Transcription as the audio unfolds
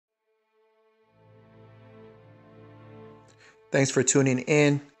Thanks for tuning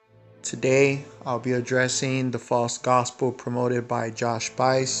in. Today, I'll be addressing the false gospel promoted by Josh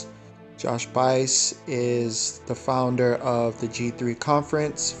Buice. Josh Buice is the founder of the G3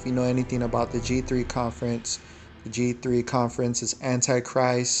 Conference. If you know anything about the G3 Conference, the G3 Conference is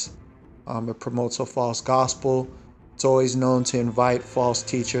Antichrist. It promotes a false gospel. It's always known to invite false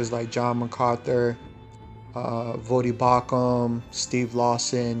teachers like John MacArthur, Voddie Baucham, Steve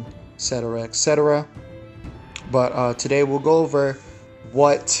Lawson, etc., etc. But today we'll go over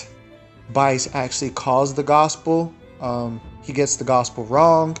what Buice actually calls the gospel. He gets the gospel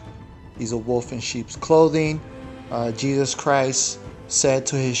wrong. He's a wolf in sheep's clothing. Jesus Christ said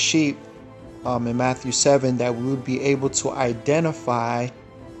to his sheep in Matthew 7 that we would be able to identify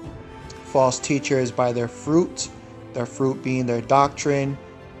false teachers by their fruit being their doctrine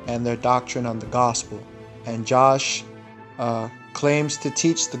and their doctrine on the gospel. And Josh claims to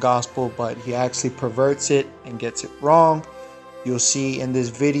teach the gospel, but he actually perverts it and gets it wrong. You'll see in this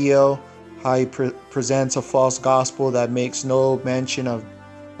video how he presents a false gospel that makes no mention of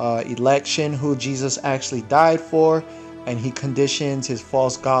election, who Jesus actually died for, and he conditions his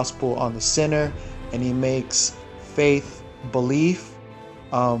false gospel on the sinner, and he makes faith, belief,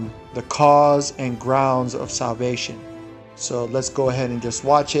 the cause and grounds of salvation. So let's go ahead and just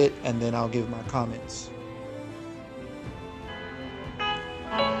watch it, and then I'll give my comments.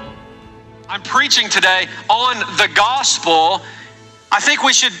 I'm preaching today on the gospel. I think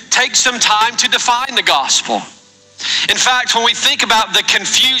we should take some time to define the gospel. In fact, when we think about the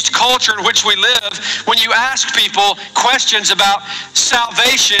confused culture in which we live, when you ask people questions about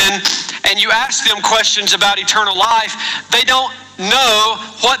salvation and you ask them questions about eternal life, they don't know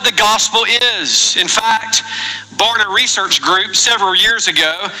what the gospel is. In fact, Barna Research Group several years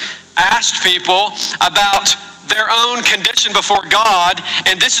ago asked people about their own condition before God,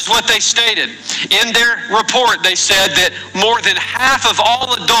 and this is what they stated. In their report, they said that more than half of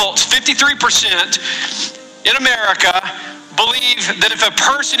all adults, 53% in America, believe that if a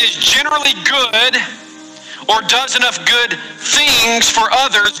person is generally good or does enough good things for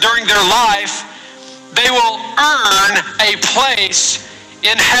others during their life, they will earn a place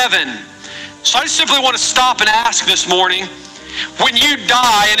in heaven. So I just simply want to stop and ask this morning, when you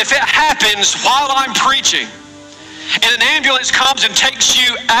die, and if it happens while I'm preaching, and an ambulance comes and takes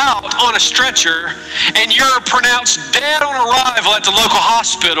you out on a stretcher, and you're pronounced dead on arrival at the local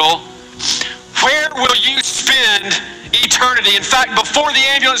hospital, where will you spend eternity? In fact, before the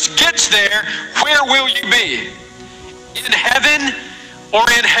ambulance gets there, where will you be? In heaven or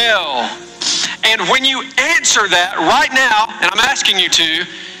in hell? And when you answer that right now, and I'm asking you to,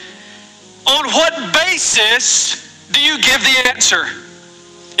 on what basis do you give the answer?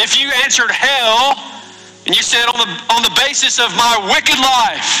 If you answered hell, and you said on the basis of my wicked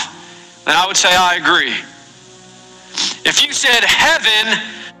life, then I would say I agree. If you said heaven,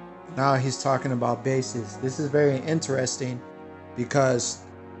 now he's talking about basis. This is very interesting because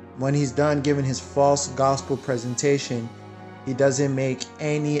when he's done giving his false gospel presentation, he doesn't make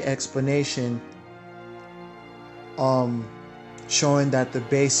any explanation showing that the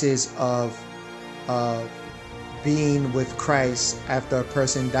basis of being with Christ after a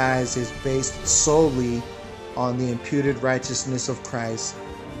person dies is based solely on the imputed righteousness of Christ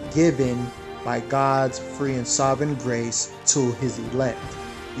given by God's free and sovereign grace to his elect.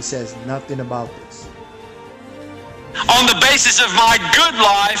 He says nothing about this. On the basis of my good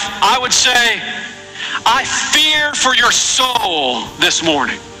life, I would say, I fear for your soul this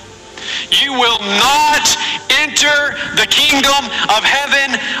morning. You will not enter the kingdom of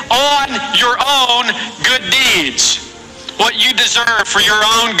heaven on your own good deeds. What you deserve for your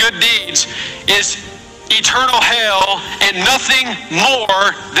own good deeds is eternal hell and nothing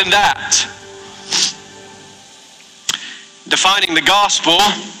more than that. Defining the gospel,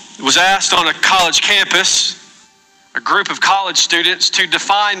 it was asked on a college campus, a group of college students to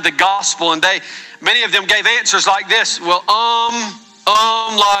define the gospel, and many of them gave answers like this. Well,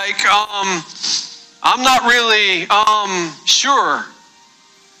 I'm not really sure.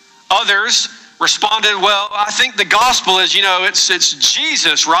 Others responded, well, I think the gospel is, it's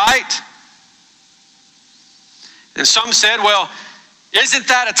Jesus, right? And some said, well, isn't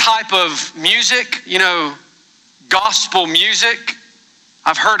that a type of music, gospel music?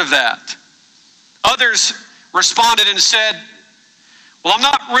 I've heard of that. Others responded and said, well, I'm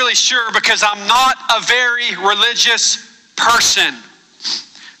not really sure because I'm not a very religious person.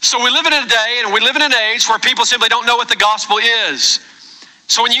 So we live in a day and we live in an age where people simply don't know what the gospel is.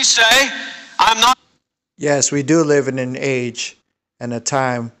 So when you say, I'm not... Yes, we do live in an age and a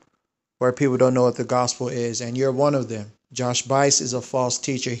time where people don't know what the gospel is, and you're one of them. Josh Buice is a false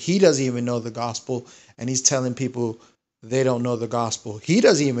teacher. He doesn't even know the gospel, and he's telling people they don't know the gospel. He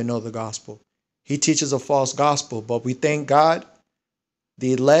doesn't even know the gospel. He teaches a false gospel, but we thank God,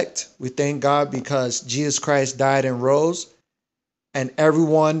 the elect, we thank God because Jesus Christ died and rose, and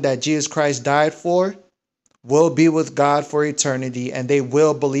everyone that Jesus Christ died for will be with God for eternity, and they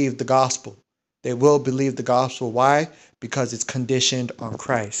will believe the gospel. They will believe the gospel. Why? Because it's conditioned on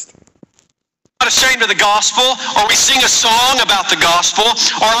Christ. Not ashamed of the gospel, or we sing a song about the gospel,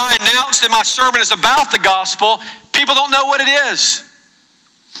 or I announce that my sermon is about the gospel. People don't know what it is.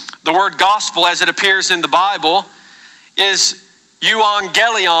 The word gospel, as it appears in the Bible, is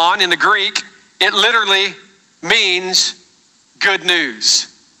euangelion in the Greek. It literally means good news.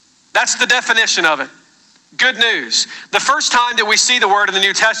 That's the definition of it. Good news. The first time that we see the word in the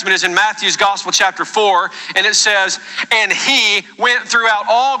New Testament is in Matthew's Gospel chapter 4, and it says, and he went throughout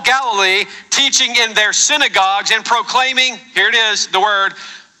all Galilee, teaching in their synagogues and proclaiming, here it is, the word,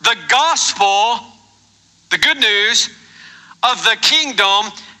 the gospel, the good news of the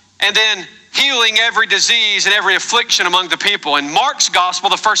kingdom, and then healing every disease and every affliction among the people. In Mark's Gospel,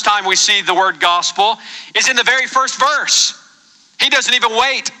 the first time we see the word gospel is in the very first verse. He doesn't even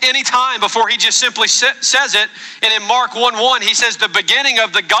wait any time before he just simply says it. And in Mark 1:1, he says the beginning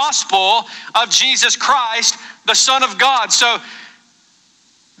of the gospel of Jesus Christ, the Son of God. So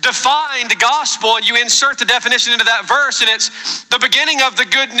define the gospel, and you insert the definition into that verse, and it's the beginning of the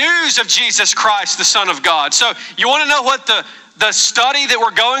good news of Jesus Christ, the Son of God. So you want to know what the study that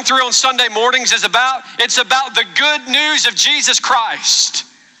we're going through on Sunday mornings is about? It's about the good news of Jesus Christ.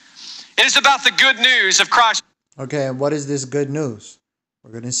 It is about the good news of Christ. Okay, and what is this good news?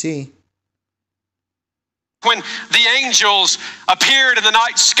 We're going to see. When the angels appeared in the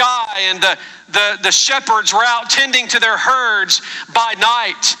night sky and the shepherds were out tending to their herds by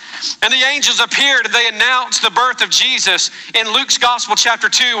night, and the angels appeared and they announced the birth of Jesus. In Luke's Gospel chapter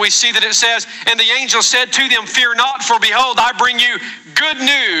 2, we see that it says, and the angel said to them, fear not, for behold, I bring you good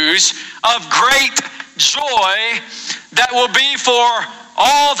news of great joy that will be for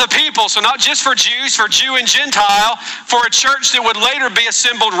all the people. So not just for Jews, for Jew and Gentile, for a church that would later be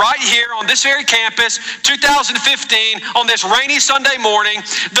assembled right here on this very campus, 2015, on this rainy Sunday morning.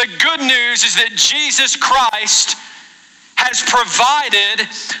 The good news is that Jesus Christ has provided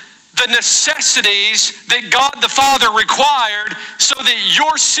the necessities that God the Father required so that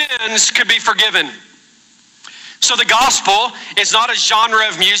your sins could be forgiven. So the gospel is not a genre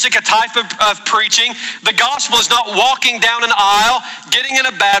of music, a type of preaching. The gospel is not walking down an aisle, getting in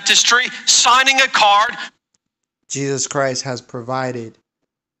a baptistry, signing a card. Jesus Christ has provided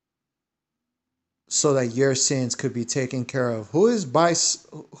so that your sins could be taken care of. Who is Buice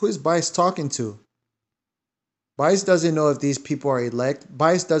talking to? Buice doesn't know if these people are elect.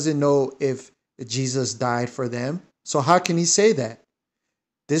 Buice doesn't know if Jesus died for them. So how can he say that?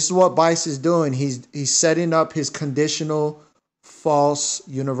 This is what Buice is doing. He's setting up his conditional, false,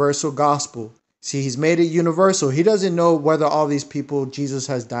 universal gospel. See, he's made it universal. He doesn't know whether all these people, Jesus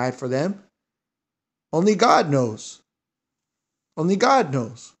has died for them. Only God knows. Only God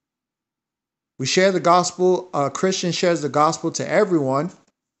knows. We share the gospel. A Christian shares the gospel to everyone.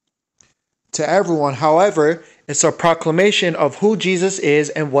 To everyone. However, it's a proclamation of who Jesus is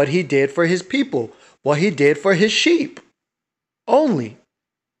and what he did for his people. What he did for his sheep. Only.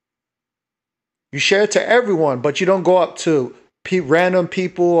 You share it to everyone, but you don't go up to random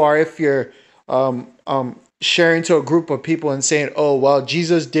people, or if you're sharing to a group of people and saying, oh, well,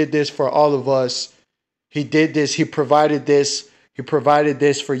 Jesus did this for all of us. He did this. He provided this. He provided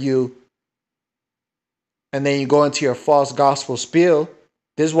this for you. And then you go into your false gospel spiel.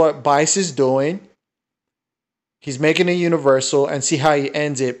 This is what Buice is doing. He's making it universal, and see how he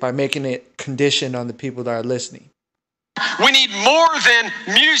ends it by making it conditioned on the people that are listening. We need more than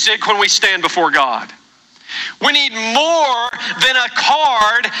music when we stand before God. We need more than a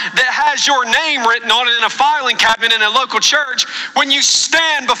card that has your name written on it in a filing cabinet in a local church when you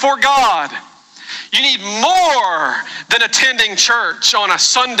stand before God. You need more than attending church on a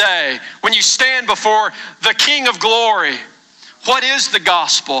Sunday when you stand before the King of Glory. What is the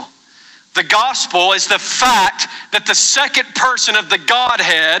gospel? The gospel is the fact that the second person of the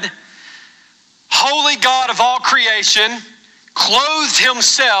Godhead, holy God of all creation, clothed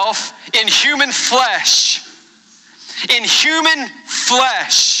himself in human flesh,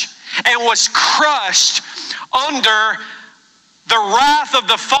 and was crushed under the wrath of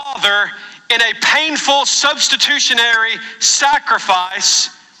the Father in a painful substitutionary sacrifice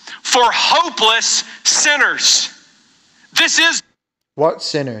for hopeless sinners. This is... What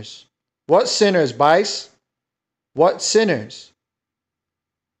sinners? What sinners, Buice? What sinners?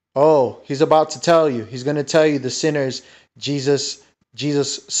 Oh, he's about to tell you. He's going to tell you the sinners Jesus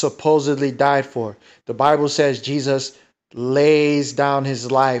supposedly died for. The Bible says Jesus lays down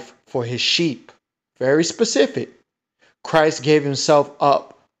his life for his sheep. Very specific. Christ gave himself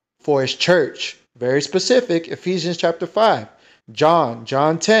up for his church. Very specific. Ephesians chapter 5. John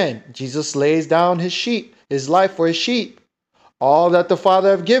 10. Jesus lays down his life for his sheep. All that the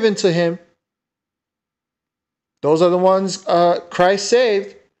Father have given to him. Those are the ones Christ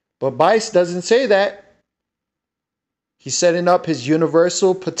saved. But Buice doesn't say that. He's setting up his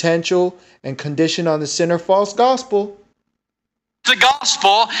universal potential and condition on the sinner false gospel. The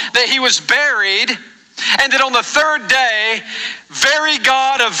gospel that he was buried, and that on the third day, very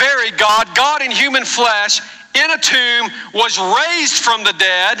God of very God, God in human flesh, in a tomb, was raised from the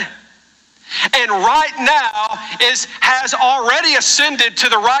dead, and right now has already ascended to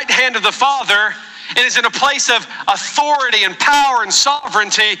the right hand of the Father, and is in a place of authority and power and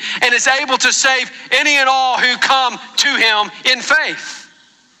sovereignty, and is able to save any and all who come to him in faith.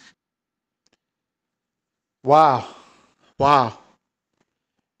 Wow.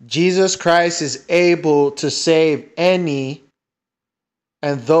 Jesus Christ is able to save any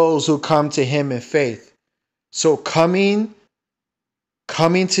and those who come to him in faith. So coming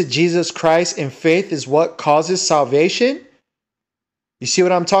to Jesus Christ in faith is what causes salvation. You see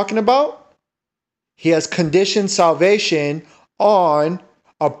what I'm talking about? He has conditioned salvation on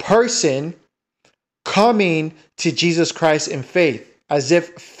a person coming to Jesus Christ in faith, as if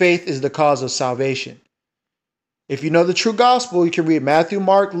faith is the cause of salvation. If you know the true gospel, you can read Matthew,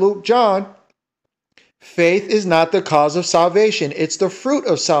 Mark, Luke, John. Faith is not the cause of salvation. It's the fruit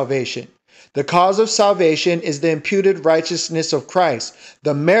of salvation. The cause of salvation is the imputed righteousness of Christ,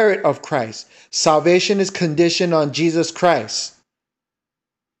 the merit of Christ. Salvation is conditioned on Jesus Christ.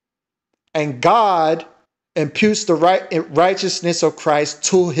 And God imputes the righteousness of Christ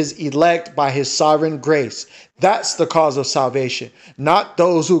to his elect by his sovereign grace. That's the cause of salvation, not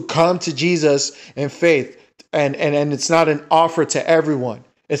those who come to Jesus in faith. And it's not an offer to everyone.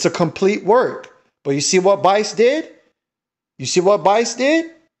 It's a complete work. But you see what Buice did?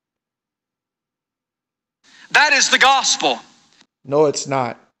 That is the gospel. No, it's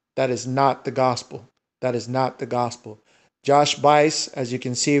not. That is not the gospel. Josh Buice, as you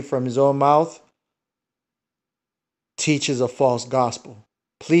can see from his own mouth, teaches a false gospel.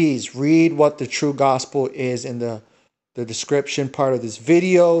 Please read what the true gospel is in the description part of this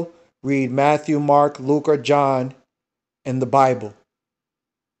video. Read Matthew, Mark, Luke, or John in the Bible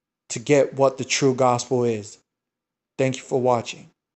to get what the true gospel is. Thank you for watching.